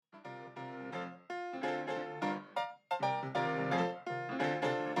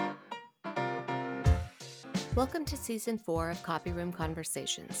Welcome to Season 4 of Copy Room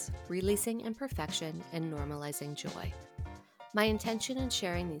Conversations, Releasing Imperfection and Normalizing Joy. My intention in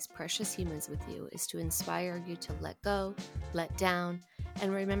sharing these precious humans with you is to inspire you to let go, let down,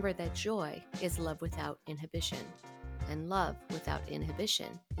 and remember that joy is love without inhibition, and love without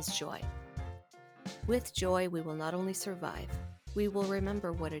inhibition is joy. With joy, we will not only survive, we will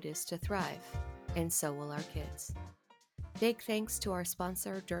remember what it is to thrive, and so will our kids. Big thanks to our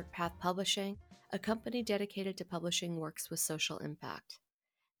sponsor, Dirt Path Publishing, a company dedicated to publishing works with social impact.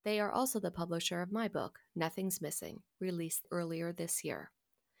 They are also the publisher of my book, Nothing's Missing, released earlier this year.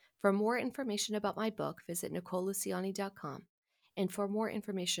 For more information about my book, visit NicoleLuciani.com. And for more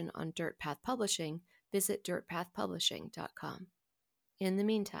information on Dirt Path Publishing, visit dirtpathpublishing.com. In the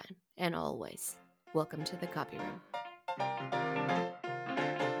meantime, and always, welcome to the Copy Room.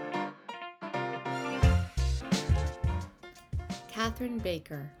 Catherine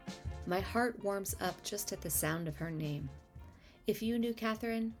Baker. My heart warms up just at the sound of her name. If you knew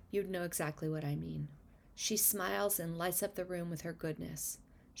Catherine, you'd know exactly what I mean. She smiles and lights up the room with her goodness.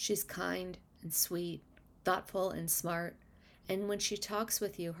 She's kind and sweet, thoughtful and smart, and when she talks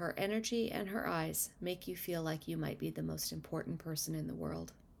with you, her energy and her eyes make you feel like you might be the most important person in the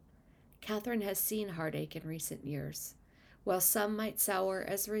world. Catherine has seen heartache in recent years. While some might sour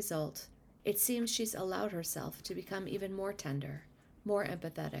as a result, it seems she's allowed herself to become even more tender, more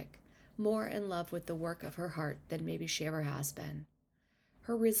empathetic, more in love with the work of her heart than maybe she ever has been.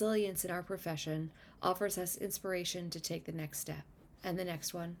 Her resilience in our profession offers us inspiration to take the next step, and the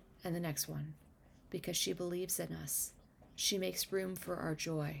next one, and the next one, because she believes in us. She makes room for our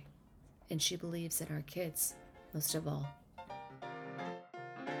joy, and she believes in our kids, most of all.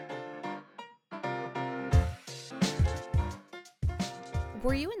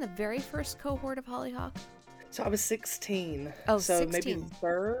 Were you in the very first cohort of Hollyhock? So I was 16. Oh, so 16. Maybe the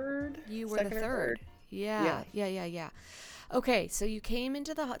third? You were the third. Yeah. Okay, so you came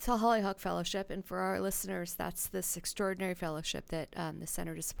into the Hollyhock Fellowship, and for our listeners, that's this extraordinary fellowship that the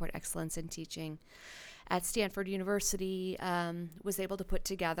Center to Support Excellence in Teaching at Stanford University was able to put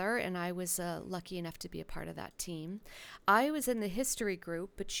together, and I was lucky enough to be a part of that team. I was in the history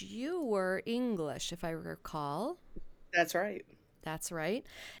group, but you were English, if I recall. That's right. That's right.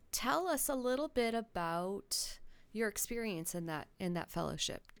 Tell us a little bit about your experience in that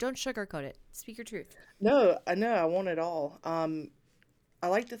fellowship. Don't sugarcoat it. Speak your truth. No, I know. I want it all. I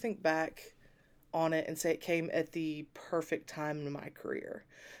like to think back on it and say it came at the perfect time in my career.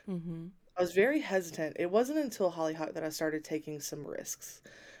 Mm-hmm. I was very hesitant. It wasn't until Hollyhock that I started taking some risks.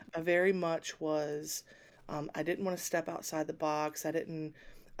 I very much was. I didn't want to step outside the box. And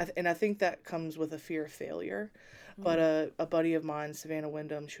I think that comes with a fear of failure. But a buddy of mine, Savannah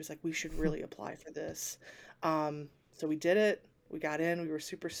Wyndham, she was like, we should really apply for this. So we did it. We got in. We were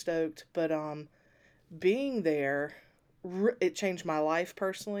super stoked. But being there, it changed my life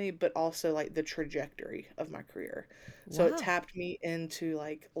personally, but also like the trajectory of my career. So it Wow. tapped me into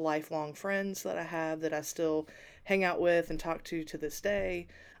like lifelong friends that I have that I still hang out with and talk to this day.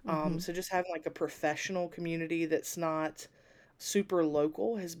 Mm-hmm. So just having like a professional community that's not super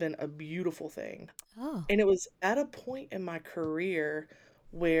local has been a beautiful thing. Oh. And it was at a point in my career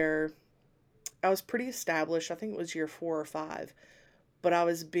where I was pretty established. I think it was year 4 or 5, but I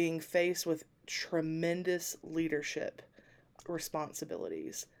was being faced with tremendous leadership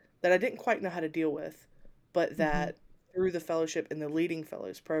responsibilities that I didn't quite know how to deal with, but Mm-hmm. that through the fellowship and the Leading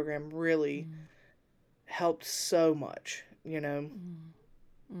Fellows program really helped so much. Mm-hmm.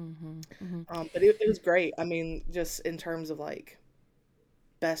 Mm-hmm. But it was great. I mean, just in terms of like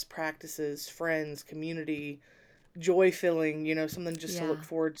best practices, friends, community, joy filling, something just to Yeah. look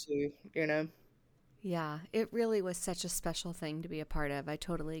forward to. Yeah. It really was such a special thing to be a part of. I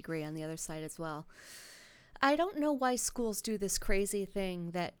totally agree on the other side as well. I don't know why schools do this crazy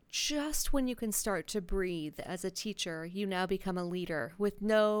thing that just when you can start to breathe as a teacher, you now become a leader with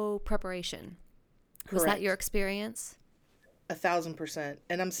no preparation. Was that your Correct. experience? 1,000%.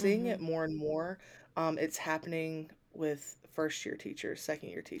 And I'm seeing Mm-hmm. it more and more. It's happening with first year teachers, second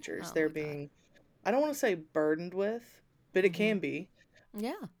year teachers. Oh They're my God. being, I don't want to say burdened with, but it Mm-hmm. can be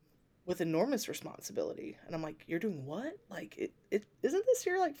Yeah. with enormous responsibility. And I'm like, you're doing what? Like it isn't this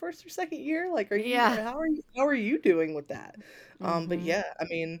your like first or second year? Like, Yeah. how are you doing with that? But Mm-hmm. yeah, I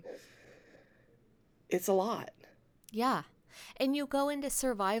mean, it's a lot. Yeah. And you go into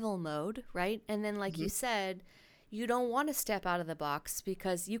survival mode, right? And then, like you Mhm. said, you don't want to step out of the box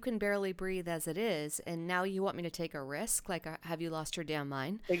because you can barely breathe as it is. And now you want me to take a risk? Like, have you lost your damn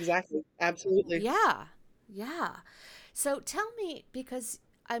mind? Exactly. Absolutely. Yeah. Yeah. So tell me, because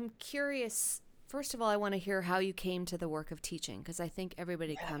I'm curious first of all, I want to hear how you came to the work of teaching, because I think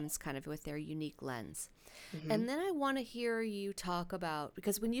everybody Yeah. comes kind of with their unique lens. Hmm. And then I want to hear you talk about,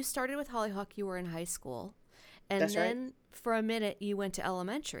 because when you started with Hollyhock, you were in high school. And That's right. then for a minute, you went to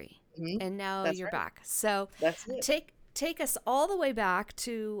elementary. Hmm. And now That's you're right. back. So That's it. take us all the way back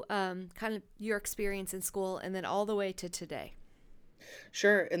to kind of your experience in school and then all the way to today.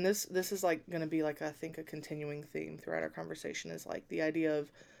 Sure. And this is like going to be like, I think, a continuing theme throughout our conversation is like the idea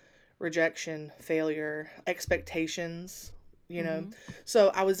of rejection, failure, expectations, you know. Mm-hmm.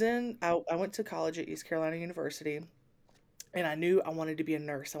 So I went to college at East Carolina University, and I knew I wanted to be a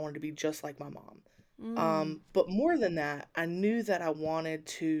nurse. I wanted to be just like my mom. Mm. But more than that, I knew that I wanted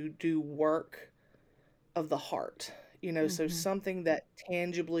to do work of the heart, so Mm-hmm. something that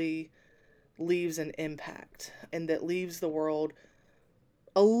tangibly leaves an impact and that leaves the world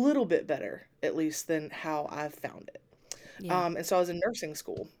a little bit better, at least than how I've found it. Yeah. And so I was in nursing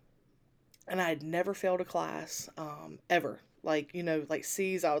school, and I had never failed a class, ever. Like, like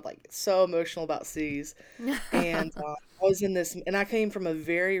C's, I was like so emotional about C's. And I was in this, and I came from a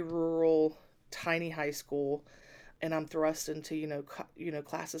very rural, tiny high school, and I'm thrust into,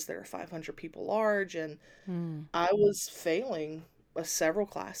 classes that are 500 people large, and Mm. I was failing several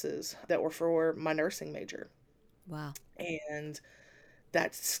classes that were for my nursing major. Wow. And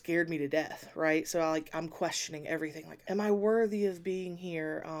that scared me to death, right? So I'm questioning everything. Like, am I worthy of being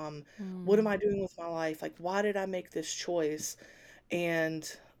here? What am Mm. I doing with my life? Like, why did I make this choice? And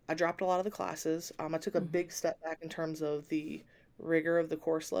I dropped a lot of the classes. I took a Mm-hmm. big step back in terms of the rigor of the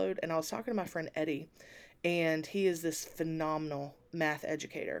course load. And I was talking to my friend Eddie, and he is this phenomenal math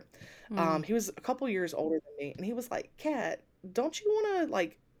educator. Mm. He was a couple years older than me, and he was like, "Kat, don't you want to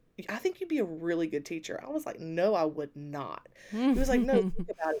like? I think you'd be a really good teacher." I was like, "No, I would not." He was like, "No, think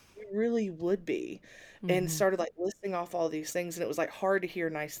about it. You really would be," and Mm-hmm. started like listing off all these things, and it was like hard to hear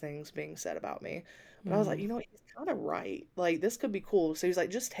nice things being said about me. But I was like, Mm. you know what? He's kind of right. Like this could be cool. So he's like,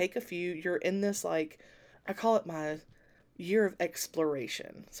 just take a few. You're in this like, I call it my year of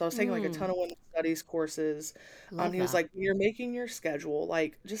exploration. So I was taking like a Mm. ton of women's studies courses. Love He was that. like, when you're making your schedule,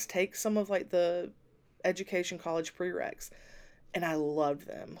 like just take some of like the education college prereqs. And I loved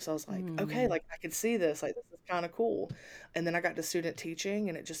them. So I was like, okay, Mm. like I could see this. Like this is kind of cool. And then I got to student teaching,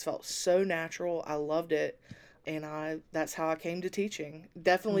 and it just felt so natural. I loved it. And that's how I came to teaching.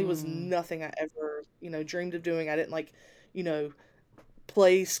 Definitely was Mm. nothing I ever, dreamed of doing. I didn't like, you know,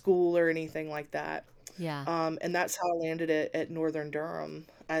 play school or anything like that. Yeah. And that's how I landed at Northern Durham,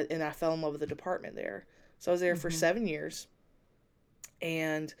 and I fell in love with the department there. So I was there for Mm-hmm. 7 years,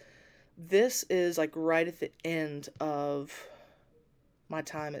 and this is like right at the end of my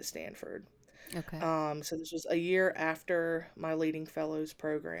time at Stanford. Okay. So this was a year after my leading fellows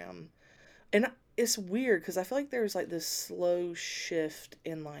program, and it's weird because I feel like there's like this slow shift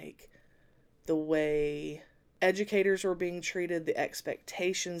in like the way educators were being treated, the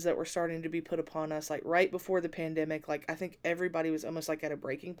expectations that were starting to be put upon us. Like right before the pandemic, like I think everybody was almost like at a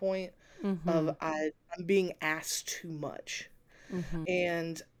breaking point of Mm-hmm. I'm being asked too much. Mm-hmm.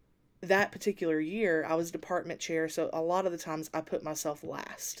 And that particular year, I was department chair, so a lot of the times I put myself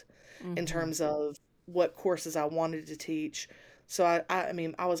last in Mm-hmm. terms of what courses I wanted to teach. So I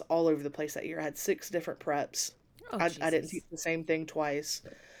mean, I was all over the place that year. I had 6 different preps. Oh, I didn't teach Jesus. the same thing twice.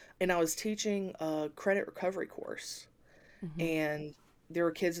 And I was teaching a credit recovery course. Mm-hmm. And there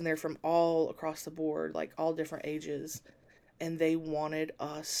were kids in there from all across the board, like all different ages. And they wanted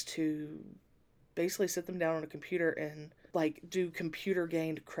us to basically sit them down on a computer and like do computer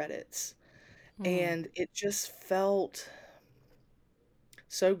gained credits. Mm. And it just felt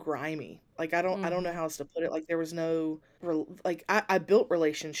so grimy. Like I don't know Mm-hmm. how else to put it. Like there was no like I built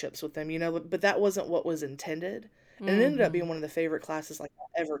relationships with them, but that wasn't what was intended. And it ended up Mm-hmm. being one of the favorite classes like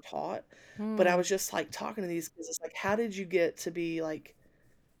I ever taught. But I Mm. was just like talking to these kids. It's like, how did you get to be like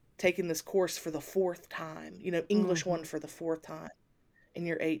taking this course for the fourth time? English Mm-hmm. one for the fourth time, and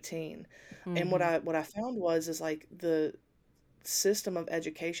you're 18. And what Mm-hmm. I found was is like the system of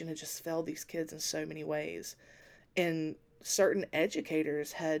education had just failed these kids in so many ways, and certain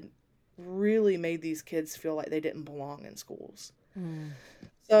educators had really made these kids feel like they didn't belong in schools. Mm.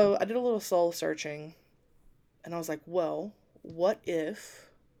 So I did a little soul searching, and I was like, well, what if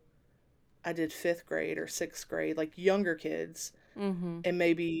I did fifth grade or sixth grade, like younger kids, Mm-hmm. and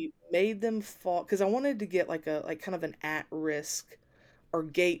maybe made them fall, because I wanted to get like kind of an at risk or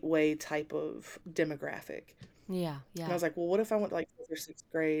gateway type of demographic. Yeah. And I Yeah. was like, well, what if I went to like fifth or sixth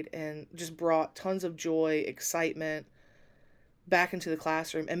grade and just brought tons of joy, excitement back into the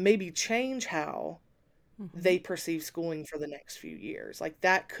classroom, and maybe change how Mm-hmm. they perceive schooling for the next few years. Like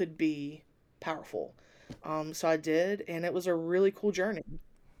that could be powerful. So I did, and it was a really cool journey.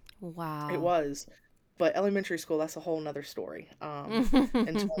 It Wow. was. But elementary school, that's a whole nother story.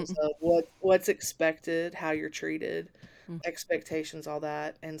 In terms of what's expected, how you're treated, expectations, all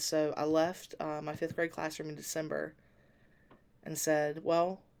that. And so I left my fifth grade classroom in December and said,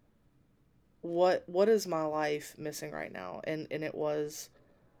 well, what is my life missing right now? And it was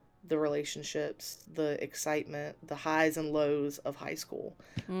the relationships, the excitement, the highs and lows of high school.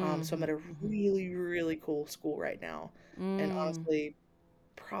 So I'm Mm-hmm. at a Mm-hmm. really, really cool school right now. And Mm. honestly,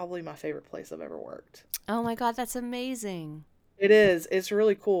 probably my favorite place I've ever worked. Oh my God, that's amazing. It is. It's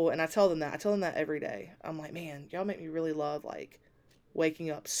really cool. And I tell them that. I tell them that every day. I'm like, man, y'all make me really love like waking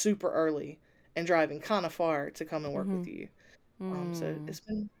up super early and driving kind of far to come and work Mm-hmm. with you. So Mm. it's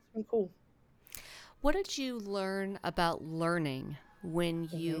been cool. What did you learn about learning when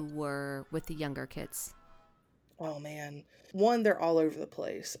Hmm. you were with the younger kids? Oh man, one, they're all over the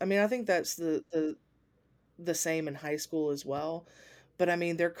place. I mean, I think that's the same in high school as well. But I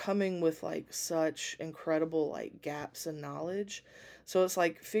mean, they're coming with like such incredible like gaps in knowledge. So it's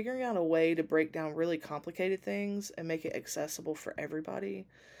like figuring out a way to break down really complicated things and make it accessible for everybody.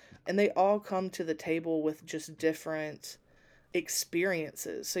 And they all come to the table with just different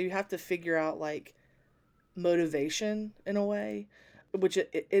experiences. So you have to figure out like motivation in a way, which and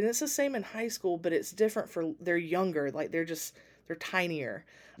it's the same in high school, but it's different for they're younger, like they're tinier.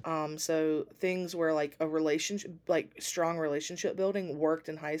 So things where like a relationship, like strong relationship building worked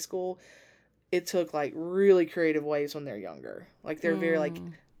in high school, it took like really creative ways when they're younger. Like they're very like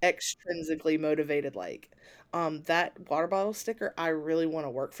Mm. extrinsically motivated. Like that water bottle sticker, I really want to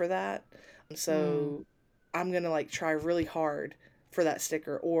work for that. Mm. So I'm gonna like try really hard for that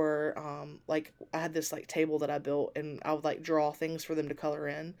sticker. Or like I had this like table that I built and I would like draw things for them to color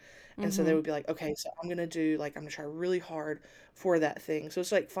in. And so they Mm-hmm. would be like, okay, so I'm gonna try really hard for that thing. So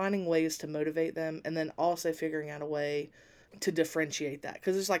it's like finding ways to motivate them and then also figuring out a way to differentiate that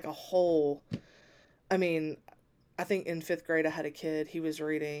because there's like a whole I mean, I think in fifth grade I had a kid. He was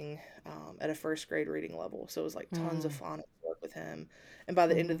reading at a first grade reading level, so it was like tons of Mm. phonics work with him. And by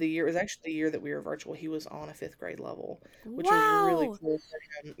the end of Mm-hmm. the year, it was actually the year that we were virtual. He was on a fifth grade level, which was really Wow. cool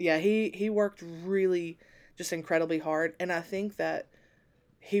for him. Yeah, he worked really just incredibly hard, and I think that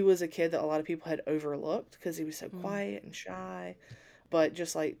he was a kid that a lot of people had overlooked because he was so Mm. quiet and shy. But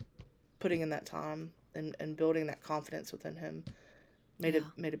just like putting in that time and building that confidence within him Yeah,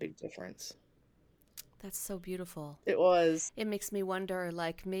 made a big difference. that's so beautiful. It was. It makes me wonder,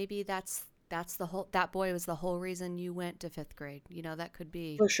 like maybe that's the whole that boy was the whole reason you went to fifth grade. That could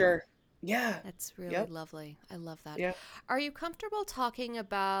be. For sure. Yeah. That's really Yep. lovely. I love that. Yeah. Are you comfortable talking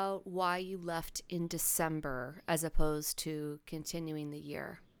about why you left in December as opposed to continuing the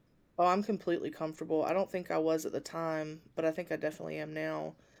year? Oh, I'm completely comfortable. I don't think I was at the time, but I think I definitely am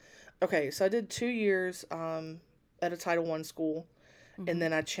now. Okay, so I did 2 years at a Title I school, and Mm-hmm.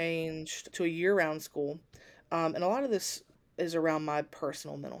 then I changed to a year-round school. And a lot of this is around my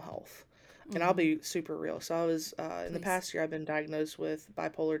personal mental health. And I'll Mm-hmm. be super real. So I was in the Please. past year I've been diagnosed with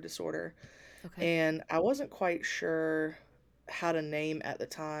bipolar disorder, Okay. and I wasn't quite sure how to name at the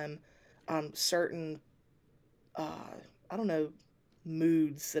time certain uh, I don't know,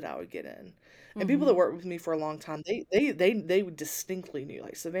 moods that I would get in. And people that Mm-hmm. worked with me for a long time, they distinctly knew.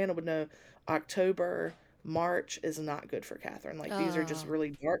 Like Savannah would know October, March is not good for Catherine. Like these are just Oh.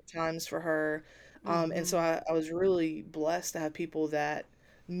 really dark times for her. And so Mm-hmm. I was really blessed to have people that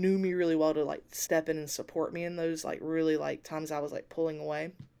knew me really well to like step in and support me in those like really like times I was like pulling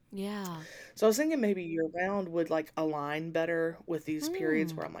away. Yeah. So I was thinking maybe year round would like align better with these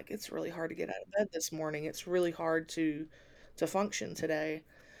periods Mm. where I'm like, it's really hard to get out of bed this morning. It's really hard to function today.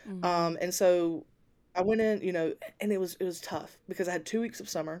 Mm-hmm. And so I went in, and it was tough because I had 2 weeks of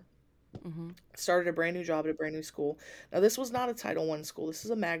summer, Mm-hmm. started a brand new job at a brand new school. Now this was not a Title I school. This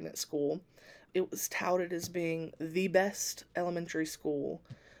is a magnet school. It was touted as being the best elementary school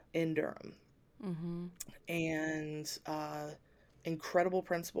in Durham, Mm-hmm. and incredible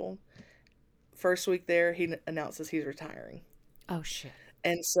principal. First week there, he announces he's retiring. Oh shit.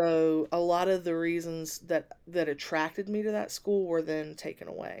 And so a lot of the reasons that attracted me to that school were then taken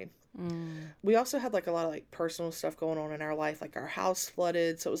away. Mm. We also had like a lot of like personal stuff going on in our life, like our house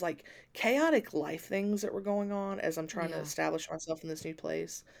flooded. So it was like chaotic life things that were going on as I'm trying to Yeah. establish myself in this new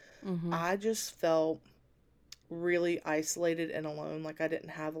place. Mm-hmm. I just felt really isolated and alone, like I didn't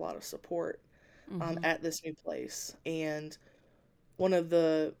have a lot of support Mm-hmm. at this new place. And one of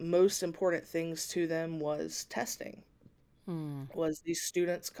the most important things to them was testing. Mm. Was these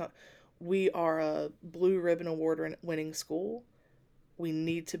students we are a blue ribbon award winning school. We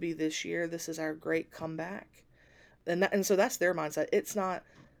need to be this year. This is our great comeback. And so that's their mindset. It's not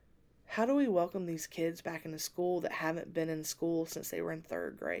how do we welcome these kids back into school that haven't been in school since they were in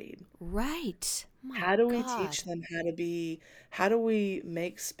third grade? Right. My How do we teach God. them how do we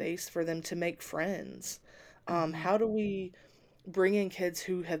make space for them to make friends? Mm-hmm. How do we bring in kids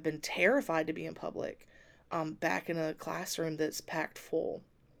who have been terrified to be in public, back in a classroom that's packed full?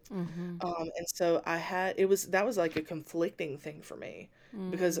 Mm-hmm. And so it was that was like a conflicting thing for me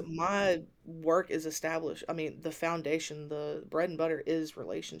because Mm. my work is established. I mean, the foundation, the bread and butter is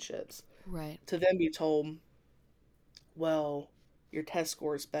relationships. Right. To then be told, well, your test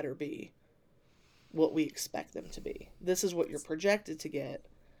scores better be what we expect them to be. This is what you're projected to get.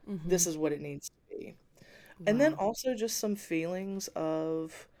 Mm-hmm. This is what it needs to be. And then Wow. also just some feelings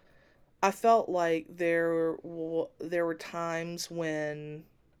of I felt like there were times when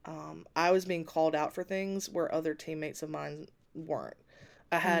I was being called out for things where other teammates of mine weren't.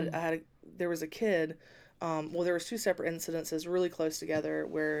 Mm. There was a kid. Well, there was two separate incidences really close together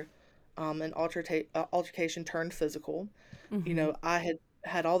where altercation turned physical. You Mm-hmm. know, I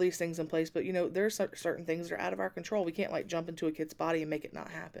had all these things in place, but there's certain things that are out of our control. We can't like jump into a kid's body and make it not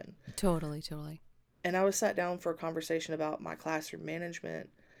happen. Totally, totally. And I was sat down for a conversation about my classroom management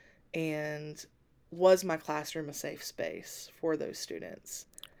and was my classroom a safe space for those students?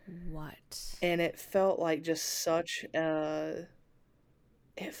 What? And it felt like just such a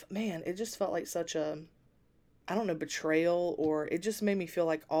if man, it just felt like such a I don't know, betrayal, or it just made me feel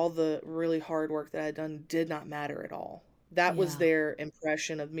like all the really hard work that I had done did not matter at all. That was Yeah. their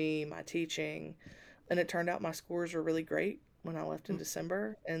impression of me, my teaching, and it turned out my scores were really great when I left in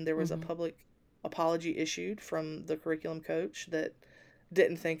December, and there was a Mm-hmm. public apology issued from the curriculum coach that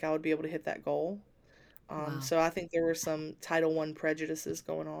didn't think I would be able to hit that goal. Wow. So I think there were some Title I prejudices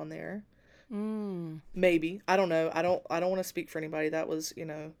going on there. Mm. Maybe. I don't know. I don't want to speak for anybody. That was,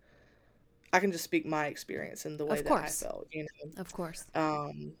 I can just speak my experience and the way Of that I course. felt. Of course.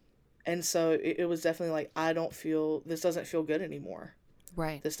 Um, and so it was definitely like I don't feel this doesn't feel good anymore.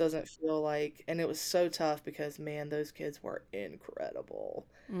 Right. This doesn't feel like, and it was so tough because man, those kids were incredible.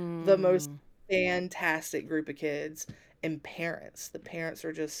 The most Mm. fantastic group of kids and parents. The parents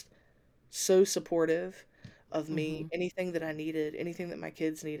are just so supportive of Mm-hmm. me, anything that I needed, anything that my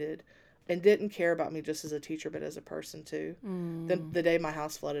kids needed, and didn't care about me just as a teacher, but as a person too. Mm. The day my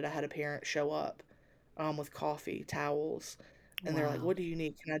house flooded, I had a parent show up with coffee, towels, and they're like, Wow. "What do you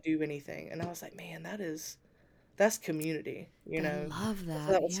need? Can I do anything?" And I was like, "Man, that's community, you I know." love So that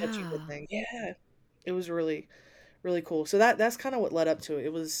that. was such a good Yeah. thing. Yeah, it was really cool. So that's kind of what led up to it. It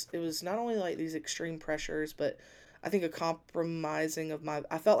was not only like these extreme pressures, but I think a compromising of my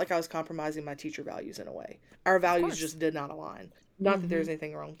I felt like I was compromising my teacher values in a way. Our Of values course. just did not align. Not that Mm-hmm. there's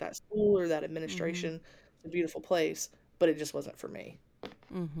anything wrong with that school or that Mm-hmm. administration. It's a beautiful place, but it just wasn't for me.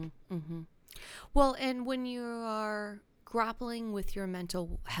 Mm-hmm. Mm-hmm. Well, and when you are grappling with your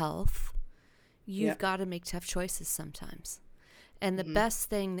mental health, you've Yep. got to make tough choices sometimes. And the Mhm. best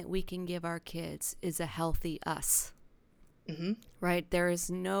thing that we can give our kids is a healthy us, Mhm. right? There is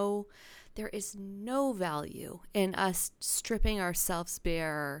no value in us stripping ourselves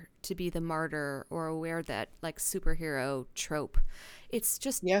bare to be the martyr or wear that like superhero trope. It's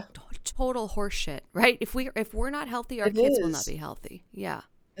just Yeah, total horseshit, right? If we're not healthy, our it kids will not is. be healthy. Yeah.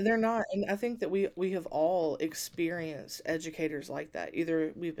 And they're not. And I think that we have all experienced educators like that.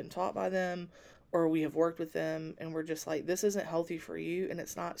 Either we've been taught by them or we have worked with them and we're just like, this isn't healthy for you and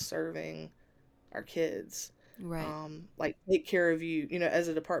it's not serving our kids. Right. Like take care of you. As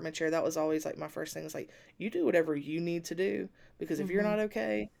a department chair, that was always like my first thing is like, you do whatever you need to do because if you're Mm-hmm. not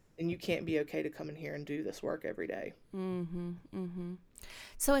okay, then you can't be okay to come in here and do this work every day. Mm-hmm. Mm-hmm.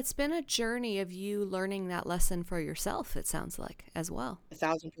 So it's been a journey of you learning that lesson for yourself, it sounds like, as well.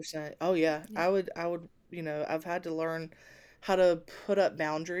 1,000%. Oh yeah. Yeah. I would, I've had to learn how to put up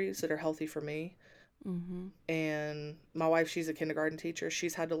boundaries that are healthy for me. Mm-hmm. And my wife, she's a kindergarten teacher.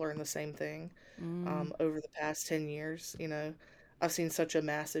 She's had to learn the same thing Mm. over the past 10 years. I've seen such a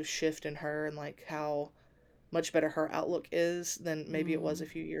massive shift in her and like how much better her outlook is than maybe it was a Mm.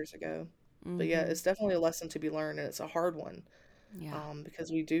 few years ago. But yeah, Mm-hmm. it's definitely a lesson to be learned, and it's a hard one Yeah.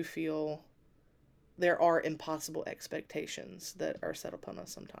 because we do feel there are impossible expectations that are set upon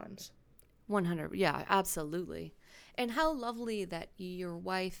us sometimes. 100. Yeah, absolutely. And how lovely that your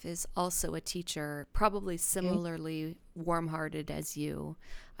wife is also a teacher, probably Mhm. similarly warm-hearted as you,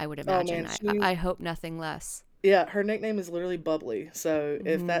 I would Oh imagine. man, I hope nothing less. yeah, her nickname is literally Bubbly. So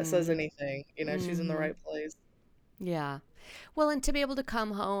if that says Mm. anything, she's in the Mm-hmm. right place. Yeah. Well, and to be able to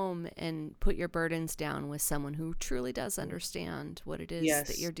come home and put your burdens down with someone who truly does understand what it is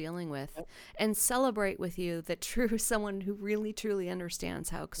that you're Yes. dealing with Yep. and celebrate with you that true someone who really truly understands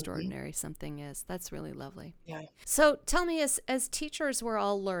how Hmm. extraordinary something is. That's really lovely. Yeah. So tell me, as teachers, we're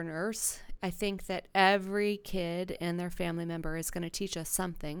all learners. I think that every kid and their family member is going to teach us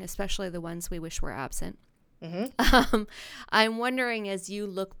something, especially the ones we wish were absent. Hmm. Um, I'm wondering, as you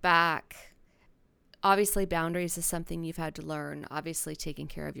look back, obviously boundaries is something you've had to learn. Obviously, taking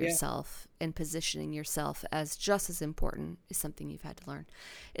care of Yeah. yourself and positioning yourself as just as important is something you've had to learn.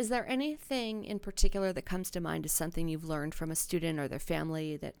 Is there anything in particular that comes to mind as something you've learned from a student or their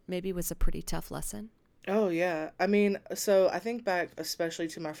family that maybe was a pretty tough lesson? Oh, yeah. I mean, so I think back especially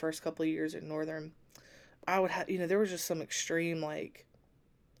to my first couple of years at Northern. I would have, there was just some extreme, like,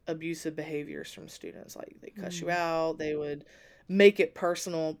 abusive behaviors from students. Like, they cuss you Mm, out, they would make it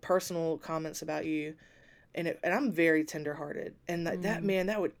personal comments about you. And I'm very tenderhearted. And that mm, man,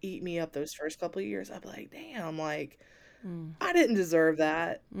 that would eat me up those first couple of years. I'd be like, damn, like, mm, I didn't deserve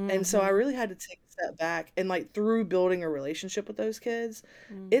that. And so I mm-hmm, really had to take a step back and, like, through building a relationship with those kids,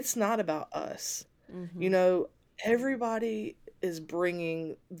 mm, it's not about us. You mm-hmm. know, everybody is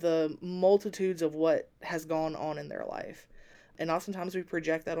bringing the multitudes of what has gone on in their life. And oftentimes we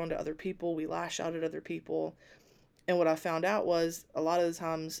project that onto other people. We lash out at other people. And what I found out was a lot of the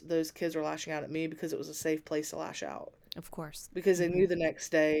times those kids were lashing out at me because it was a safe place to lash out. Of course. Because they Mm-hmm. knew the next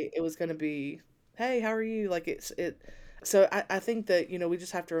day it was going to be, hey, how are you? Like, So I think that, we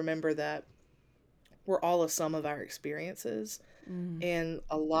just have to remember that we're all a sum of our experiences. Mm, And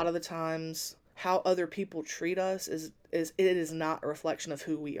a lot of the times how other people treat us is it is not a reflection of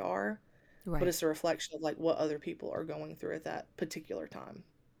who we are, but right. it's a reflection of, like, what other people are going through at that particular time.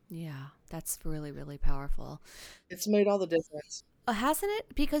 Yeah, that's really, really powerful. It's made all the difference. Hasn't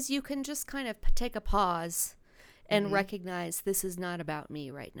it? Because you can just kind of take a pause and Mhm. recognize this is not about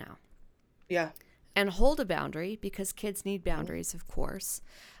me right now. Yeah. And hold a boundary because kids need Mhm. boundaries, of course.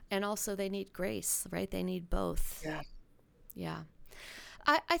 And also they need grace, right? They need both. Yeah. Yeah.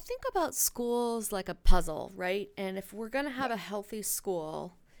 I think about schools like a puzzle, right? And if we're going to have Yeah. a healthy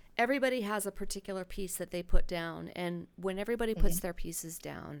school, everybody has a particular piece that they put down. And when everybody puts Mhm. their pieces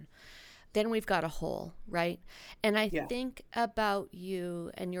down, then we've got a whole, right? And I Yeah. think about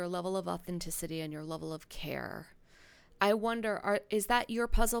you and your level of authenticity and your level of care. I wonder, is that your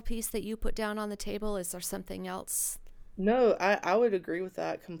puzzle piece that you put down on the table? Is there something else? No, I would agree with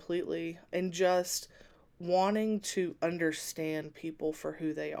that completely. And just wanting to understand people for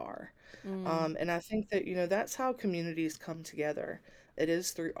who they are. Mm, And I think that, that's how communities come together. It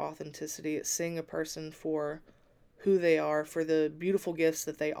is through authenticity. It's seeing a person for who they are, for the beautiful gifts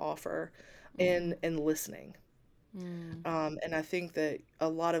that they offer, mm, and listening. mm, And I think that a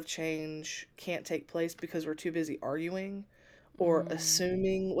lot of change can't take place because we're too busy arguing or mm,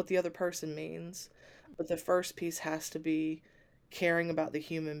 assuming what the other person means. But the first piece has to be caring about the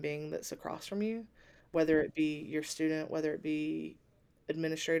human being that's across from you, whether it be your student, whether it be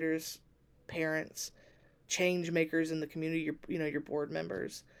administrators, parents, change makers in the community, your board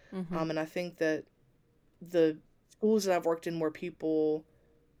members. mm-hmm, And I think that the schools that I've worked in where people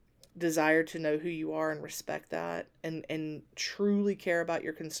desire to know who you are and respect that, and truly care about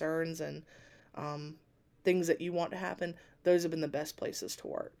your concerns and um, things that you want to happen, those have been the best places to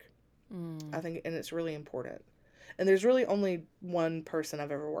work. I mm. think, and it's really important. And there's really only one person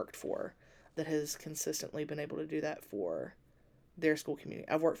I've ever worked for that has consistently been able to do that for their school community.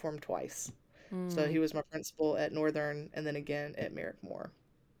 I've worked for him twice. So he Mm. was my principal at Northern and then again at Merrickmore.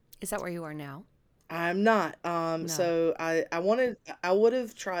 Is that where you are now? I'm not. No. So I would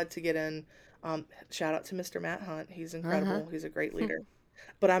have tried to get in. Shout out to Mr. Matt Hunt. He's Uh-huh. incredible. He's a great leader.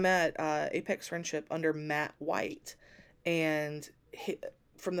 But I'm at Apex Friendship under Matt White, and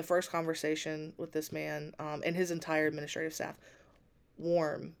from the first conversation with this man and his entire administrative staff,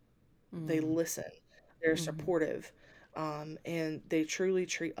 warm. They Mm, listen. They're mm-hmm, supportive, and they truly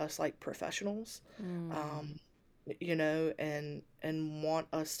treat us like professionals. mm. Um, and want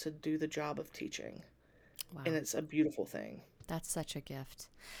us to do the job of teaching, and Wow. it's a beautiful thing. That's such a gift.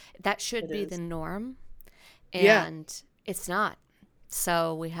 That should It be the is. norm, Yeah. and it's not.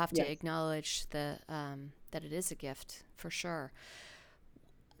 So we have to Yeah. acknowledge that it is a gift for sure.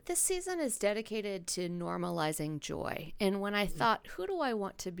 This season is dedicated to normalizing joy. And when I Mhm. thought, who do I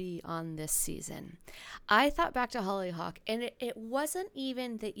want to be on this season? I thought back to Hollyhock, and it wasn't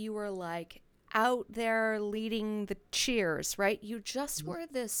even that you were like out there leading the cheers, right? You just Mhm. were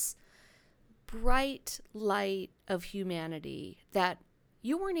this bright light of humanity that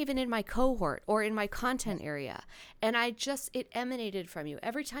you weren't even in my cohort or in my content area. And it emanated from you.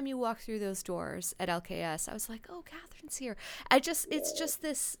 Every time you walk through those doors at LKS, I was like, oh, Catherine's here. It's just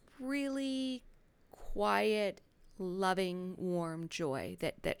this really quiet, loving, warm joy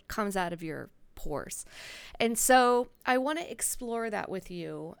that comes out of your pores. And so I want to explore that with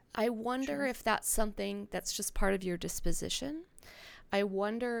you. I wonder Sure. if that's something that's just part of your disposition. I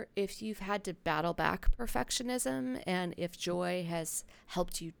wonder if you've had to battle back perfectionism and if joy has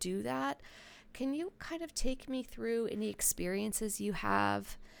helped you do that. Can you kind of take me through any experiences you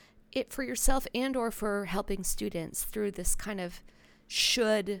have it for yourself and or for helping students through this kind of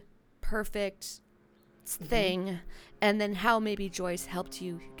should perfect Hmm. thing, and then how maybe joy's helped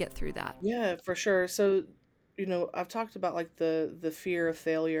you get through that? Yeah, for sure. So, I've talked about like the fear of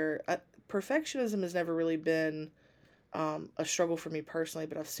failure. Perfectionism has never really been a struggle for me personally,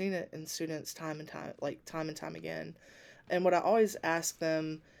 but I've seen it in students time and time again. And what I always ask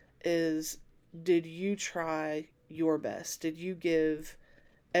them is, did you try your best? Did you give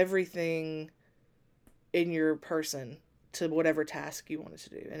everything in your person to whatever task you wanted to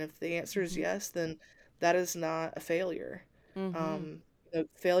do? And if the answer is Mm-hmm. yes, then that is not a failure. Mm-hmm.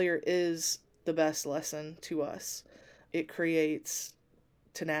 Failure is the best lesson to us. It creates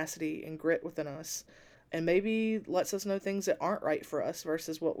tenacity and grit within us, and maybe lets us know things that aren't right for us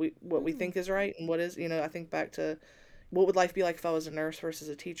versus what we Mm. think is right and what is. I think back to what would life be like if I was a nurse versus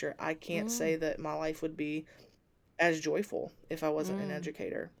a teacher. I can't Mm. say that my life would be as joyful if I wasn't an Mm.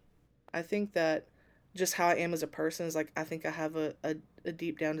 educator. I think that just how I am as a person is like I think I have a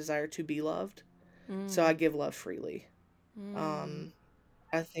deep down desire to be loved. So I Mm. give love freely. Mm. Um,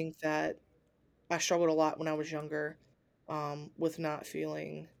 I think that I struggled a lot when I was younger, with not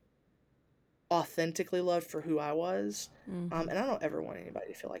feeling authentically loved for who I was. Mm-hmm. And I don't ever want anybody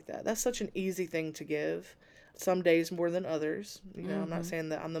to feel like that. That's such an easy thing to give. Some days more than others. I'm not Mm-hmm. saying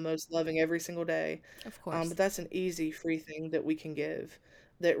that I'm the most loving every single day, Of course. but that's an easy, free thing that we can give.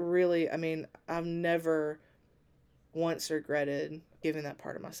 That really, I mean, I've never once regretted giving that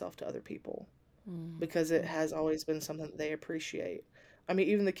part of myself to other people because it Mm-hmm. has always been something that they appreciate. I mean,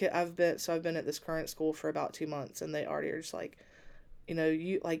 even the kid I've been at this current school for about 2 months, and they already are just like,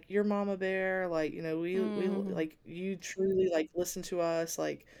 you like your mama bear, like, we Mm-hmm. like you truly like listen to us,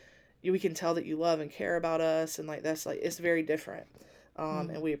 like we can tell that you love and care about us, and like that's like it's very different,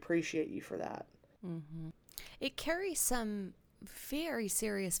 and we appreciate you for that. Mm-hmm. It carries some very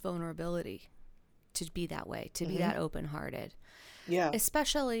serious vulnerability to be that way, to be Hmm. that open hearted, Yeah.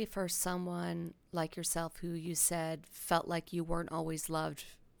 especially for someone like yourself who you said felt like you weren't always loved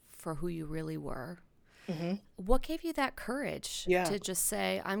for who you really were. Hmm. What gave you that courage Yeah. to just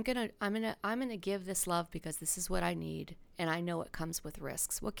say, I'm gonna give this love because this is what I need and I know it comes with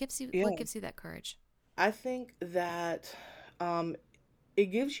risks? What Yeah. gives you that courage? I think that um it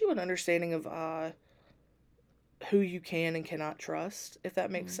gives you an understanding of who you can and cannot trust, if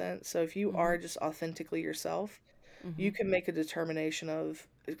that makes Mm. sense. So if you Mm-hmm. are just authentically yourself, Mm-hmm. you can make a determination of,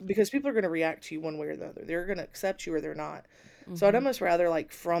 because people are going to react to you one way or the other. They're going to accept you or they're not. So I'd Mm-hmm. almost rather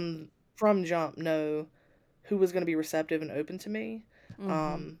like from jump know who was going to be receptive and open to me,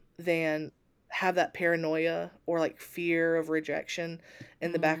 Mm-hmm. than have that paranoia or like fear of rejection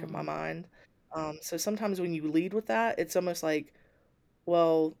in the back of my Mm. mind. So sometimes when you lead with that, it's almost like,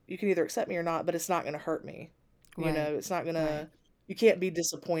 well, you can either accept me or not, but it's not going to hurt me. Right. It's not going Right. to, you can't be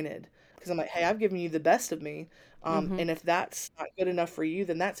disappointed because I'm like, hey, I've given you the best of me. Mm-hmm. And if that's not good enough for you,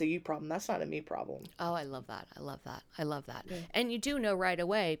 then that's a you problem. That's not a me problem. Oh, I love that. I love that. I love that. Yeah. And you do know right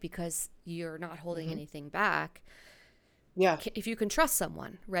away because you're not holding Hmm. anything back. Yeah. If you can trust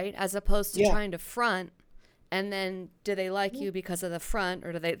someone, right? As opposed to Yeah. trying to front and then do they like Yeah. you because of the front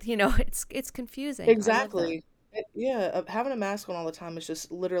or do they, it's confusing. I love that. Exactly. Yeah. Having a mask on all the time is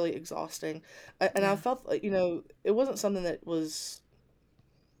just literally exhausting. And I Yeah. felt like, it wasn't something that was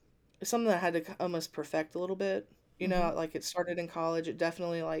it's something that I had to almost perfect a little bit. Mm-hmm. Like it started in college. It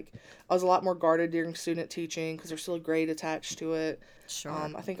definitely like I was a lot more guarded during student teaching because there's still a grade attached to it. Sure.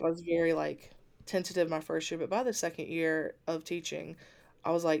 I think I was very like tentative my first year, but by the second year of teaching,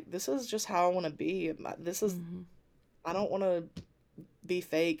 I was like, this is just how I want to be. Mm-hmm. I don't want to be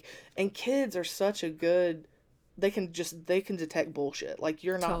fake. And kids are such a good, they can detect bullshit. Like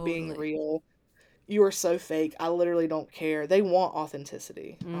you're not being Totally. real. You are so fake. I literally don't care. They want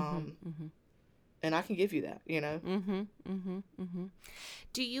authenticity. Mm-hmm. Mm-hmm. And I can give you that. Mm-hmm. Mm-hmm. Mm-hmm.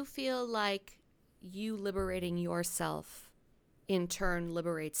 Do you feel like you liberating yourself in turn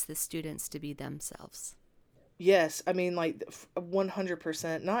liberates the students to be themselves? Yes, I mean, like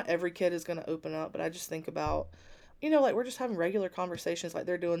 100%. Not every kid is going to open up, but I just think about, like we're just having regular conversations. Like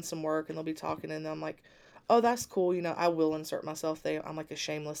they're doing some work and they'll be talking, and I'm like, oh, that's cool. I will insert myself. I'm like a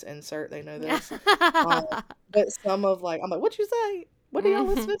shameless insert. They know this. Um, but some of like, I'm like, what you say? What are y'all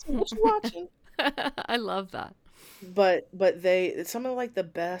listening to? What you watching? I love that. But some of like the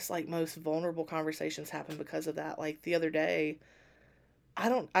best, like most vulnerable conversations happen because of that. Like the other day,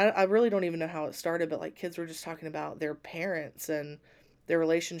 I really don't even know how it started, but like kids were just talking about their parents and their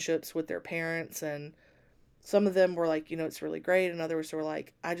relationships with their parents, and some of them were like, it's really great, and others were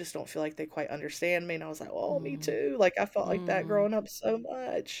like, I just don't feel like they quite understand me. And I was like, oh, me Mm, too. Like I felt like that mm, growing up so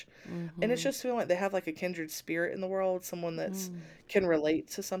much. And it's mm-hmm, just feeling like they have like a kindred spirit in the world, someone that's mm, can relate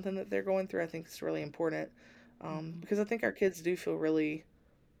to something that they're going through. I think it's really important. mm-hmm. Because I think our kids do feel really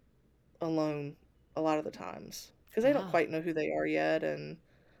alone a lot of the times because they don't Yeah, quite know who they are yet, and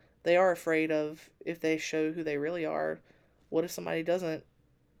they are afraid of if they show who they really are, what if somebody doesn't,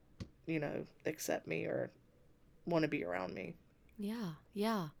 accept me or want to be around me? yeah,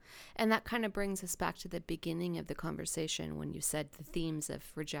 yeah. And that kind of brings us back to the beginning of the conversation when you said the themes of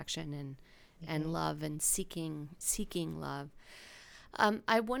rejection and Hmm. love and seeking love.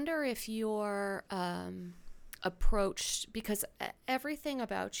 I wonder if your approach, because everything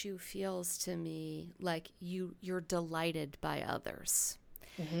about you feels to me like you're delighted by others.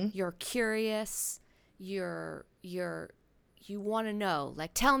 Hmm. You're curious. You're you want to know,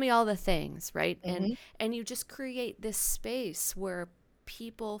 like, tell me all the things, right? Hmm. And you just create this space where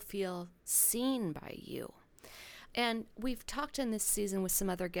people feel seen by you. And we've talked in this season with some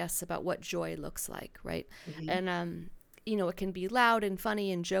other guests about what joy looks like, right? Hmm. And it can be loud and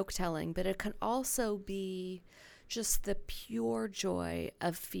funny and joke telling, but it can also be just the pure joy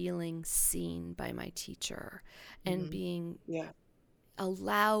of feeling seen by my teacher and Hmm. being Yeah.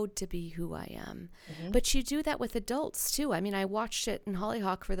 allowed to be who I am. Hmm. But you do that with adults too. I mean, I watched it in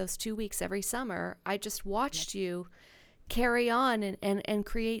Hollyhock for those 2 weeks every summer. I just watched you carry on and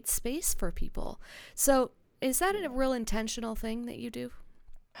create space for people. So is that a Yeah. real intentional thing that you do?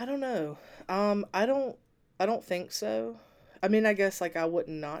 I don't know. I don't think so. I mean, I guess like I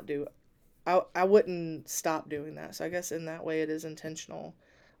wouldn't not do I wouldn't stop doing that. So I guess in that way it is intentional.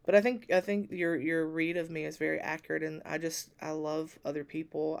 But I think your read of me is very accurate, and I love other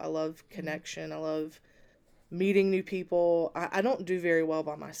people. I love Mm, connection. I love meeting new people. I don't do very well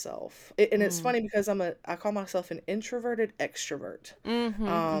by myself. And it's mm, funny because I call myself an introverted extrovert.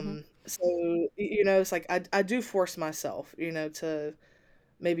 mm-hmm, mm-hmm, So it's like I do force myself, to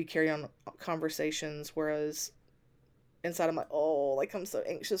maybe carry on conversations, whereas inside I'm like, oh, like I'm so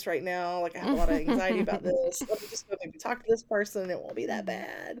anxious right now. Like I have a lot of anxiety about this. Let me just go maybe talk to this person. It won't be that mm-hmm,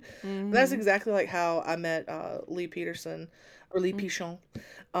 bad. And that's mm-hmm, exactly like how I met Lee Peterson or Lee mm-hmm, Pichon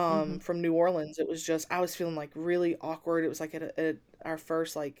mm-hmm. from New Orleans. It was just I was feeling like really awkward. It was like at our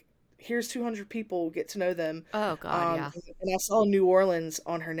first like here's 200 people, get to know them. Oh God, yeah. And I saw New Orleans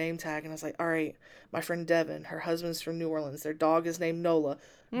on her name tag, and I was like, all right, my friend Devin, her husband's from New Orleans. Their dog is named Nola.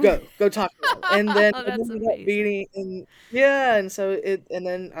 Go talk to them. And then I That's ended up amazing. meeting, and yeah, and so and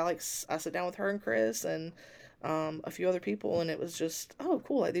then I sit down with her and Chris and a few other people, and it was just, oh,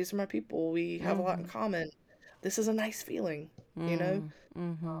 cool. Like these are my people. We have a lot in Mm-hmm, common. This is a nice feeling, you know.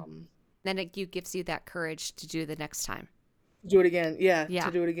 mm-hmm. Um, Then gives you that courage to do the next time. do it again. Yeah,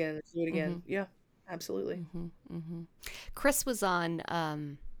 to Yeah. do it again. Do it Mm-hmm. again. Yeah, absolutely. Mm-hmm. Mm-hmm. Chris was on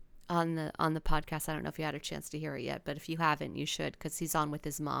the podcast. I don't know if you had a chance to hear it yet, but if you haven't, you should because he's on with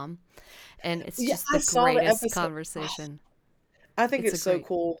his mom, and it's Yeah, just I the saw the greatest episode. conversation. I think It's a it's so great,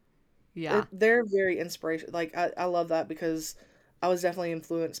 cool. yeah. They're very inspirational. Like I love that because I was definitely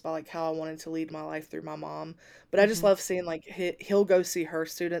influenced by like how I wanted to lead my life through my mom. But I just Mm-hmm. love seeing like he'll go see her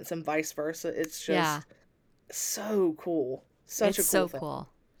students and vice versa. It's Yeah, just so cool. Such it's a cool so thing. cool.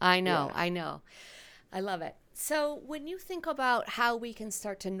 I know, Yeah. I know. I love it. So, when you think about how we can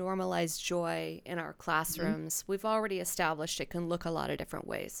start to normalize joy in our Hmm. classrooms, we've already established it can look a lot of different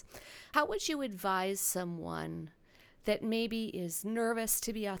ways. How would you advise someone that maybe is nervous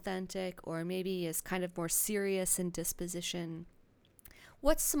to be authentic or maybe is kind of more serious in disposition?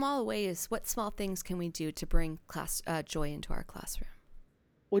 What small things can we do to bring class joy into our classroom?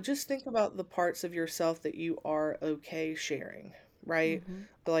 Well, just think about the parts of yourself that you are okay sharing, right? Mm-hmm.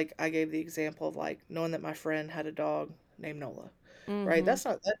 Like I gave the example of like knowing that my friend had a dog named Nola, right? Mm-hmm.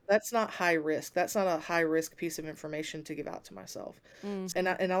 That's not high risk. That's not a high risk piece of information to give out to myself. And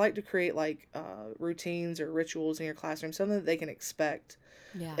Mm-hmm. I like to create like routines or rituals in your classroom, something that they can expect.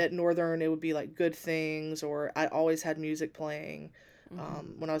 Yeah. At Northern, it would be like good things, or I always had music playing. Mm-hmm.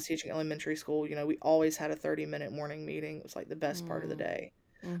 When I was teaching elementary school, we always had a 30-minute morning meeting. It was like the best part of the Mm-hmm. day.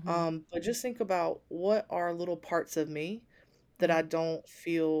 Mm-hmm. But just think about what are little parts of me that I don't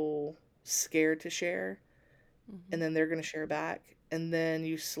feel scared to share, Mm-hmm. and then they're going to share back. and then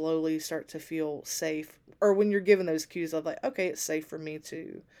you slowly start to feel safe, or when you're given those cues of like, okay, it's safe for me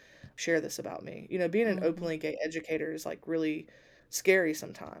to share this about me. Being an Mm-hmm. openly gay educator is like really scary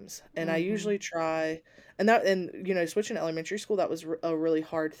sometimes. And I Mm-hmm. usually try, and switching to elementary school, that was a really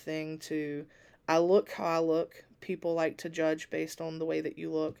hard thing to. I look how I look. People like to judge based on the way that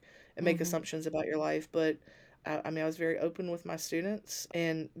you look and make Mm-hmm. assumptions about your life. But I mean, I was very open with my students,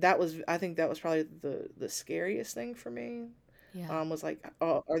 and I think that was probably the scariest thing for me. Yeah. Was like,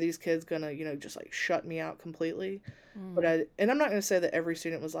 oh, are these kids gonna, just like shut me out completely? But Mm. and I'm not gonna say that every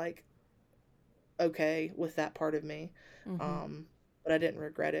student was like okay with that part of me. Mm-hmm. Um, but I didn't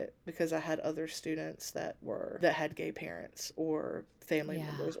regret it because I had other students that had gay parents or family Yeah.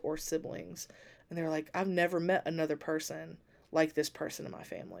 members or siblings, and they're like, I've never met another person like this person in my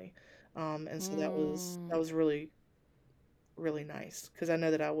family. And so Mm. that was really really nice because I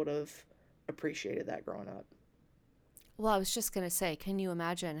know that I would have appreciated that growing up. Well, I was just going to say, can you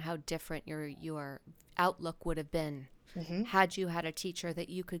imagine how different your outlook would have been Mhm. had you had a teacher that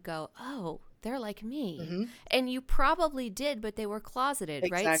you could go, "Oh, they're like me." Mhm. And you probably did, but they were closeted,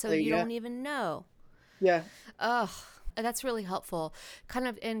 right? So Exactly. you Yeah. don't even know. Yeah. Ugh, that's really helpful. Kind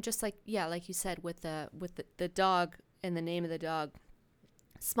of, and just like, yeah, like you said with the dog and the name of the dog,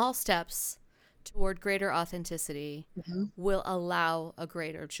 small steps toward greater authenticity Mhm. will allow a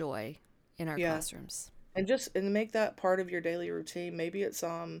greater joy in our Yeah. classrooms. And make that part of your daily routine. Maybe it's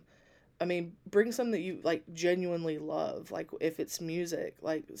I mean, bring something that you like genuinely love. Like if it's music,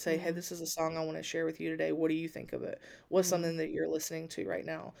 like say, "Hey, Mm, this is a song I want to share with you today. What do you think of it? What's mm, something that you're listening to right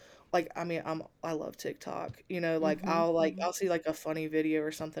now?" Like, I mean, I love TikTok. Like mm-hmm, mm-hmm, I'll see like a funny video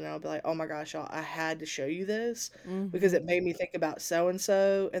or something and I'll be like, "Oh my gosh, y'all, I had to show you this because mm-hmm, it made me think about so and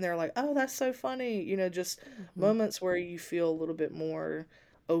so." And they're like, "Oh, that's so funny." Just mm-hmm. moments where you feel a little bit more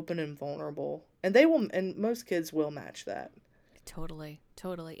open and vulnerable. And they will and most kids will match that. Totally,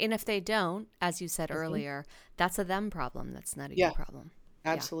 totally. And if they don't, as you said Mhm. earlier, that's a them problem. That's not a you Yeah, problem.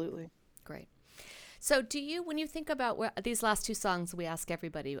 Yeah, absolutely. great. So, do you, when you think about these last two songs, we ask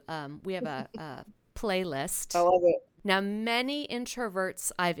everybody, we have a I playlist. love it. Now, many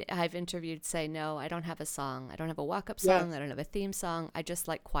introverts I've interviewed say, no, I don't have a song. I don't have a walk up Yeah. song. I don't have a theme song. I just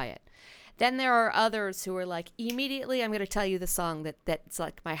like quiet. Then there are others who are like, immediately, I'm going to tell you the song that's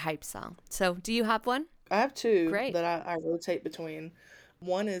like my hype song. So, do you have one? I have two Great. that I rotate between.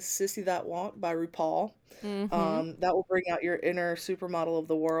 One is Sissy That Walk by RuPaul. Mm-hmm. That will bring out your inner supermodel of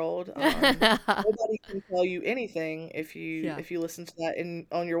the world. Nobody can tell you anything Yeah. if you listen to that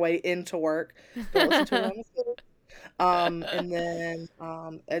on your way into work. Don't listen to it on the scooter. And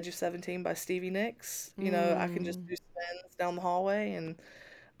then Edge of 17 by Stevie Nicks. I can just Mm, do spins down the hallway and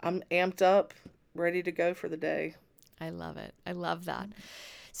I'm amped up, ready to go for the day. I love it. I love that.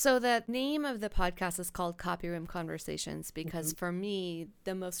 So the name of the podcast is called Copy Room Conversations because Mhm. for me,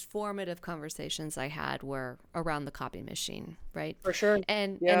 the most formative conversations I had were around the copy machine, right? For sure.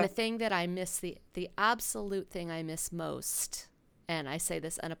 And Yeah. the thing that I miss, the absolute thing I miss most, and I say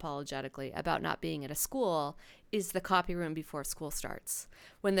this unapologetically about not being at a school, is the copy room before school starts.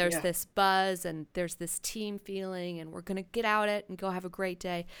 When there's Yeah. this buzz and there's this team feeling and we're going to get out it and go have a great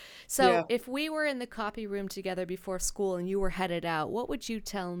day. So, Yeah. if we were in the copy room together before school and you were headed out, what would you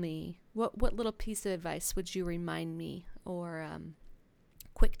tell me? What little piece of advice would you remind me or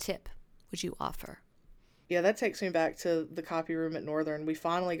quick tip would you offer? Yeah, that takes me back to the copy room at Northern. We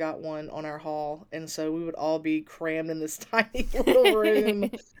finally got one on our hall, and so we would all be crammed in this tiny little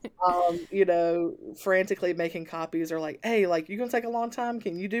room, frantically making copies or like, "Hey, like, you gonna take a long time?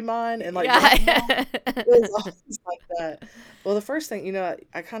 Can you do mine?" And, like, running around. Yeah. It was always like that. Well, the first thing,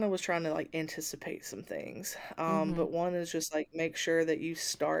 I kinda was trying to, like, anticipate some things, Mhm. but one is just, like, make sure that you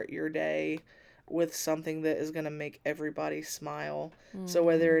start your day with something that is gonna make everybody smile. So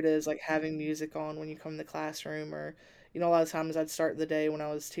whether Mm. it is, like, having music on when you come to the classroom or, a lot of times I'd start the day when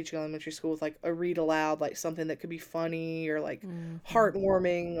I was teaching elementary school with, like, a read aloud, like, something that could be funny or, like, Mhm.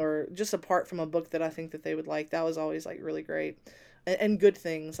 heartwarming or just apart from a book that I think that they would like. That was always, like, really great. And good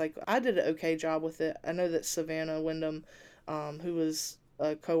things. Like, I did an okay job with it. I know that Savannah Wyndham, who was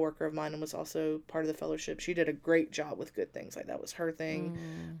a coworker of mine and was also part of the fellowship, she did a great job with good things. Like, that was her thing.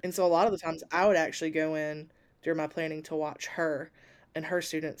 Mm. And so a lot of the times I would actually go in during my planning to watch her and her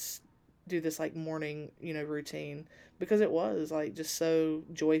students do this like morning, routine because it was like just so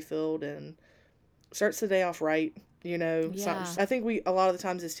joy filled and starts the day off right. It's not Yeah. just, I think we, a lot of the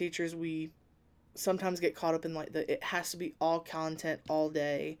times as teachers, we sometimes get caught up in like it has to be all content all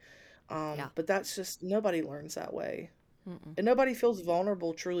day. Yeah. But that's just, nobody learns that way. Mm-mm. And nobody feels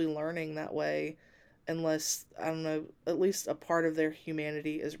vulnerable truly learning that way unless, I don't know, at least a part of their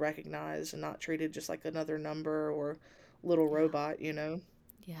humanity is recognized and not treated just like another number or little Yeah. robot, you know?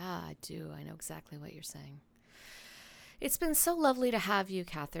 Yeah, I do. I know exactly what you're saying. It's been so lovely to have you,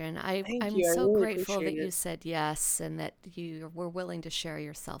 Catherine. Thank I'm you. I so really grateful appreciate that you it. said yes and that you were willing to share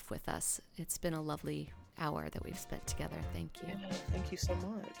yourself with us. It's been a lovely hour that we've spent together. Thank you. Yeah, thank you so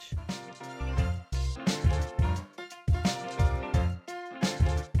much.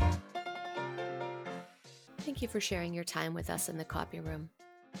 Thank you for sharing your time with us in the copy room.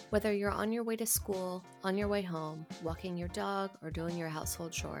 Whether you're on your way to school, on your way home, walking your dog, or doing your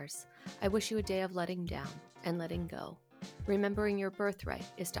household chores, I wish you a day of letting down and letting go. Remembering your birthright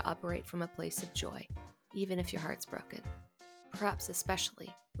is to operate from a place of joy, even if your heart's broken. Perhaps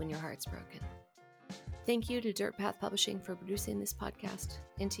especially when your heart's broken. Thank you to Dirt Path Publishing for producing this podcast,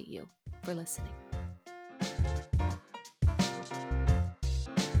 and to you for listening.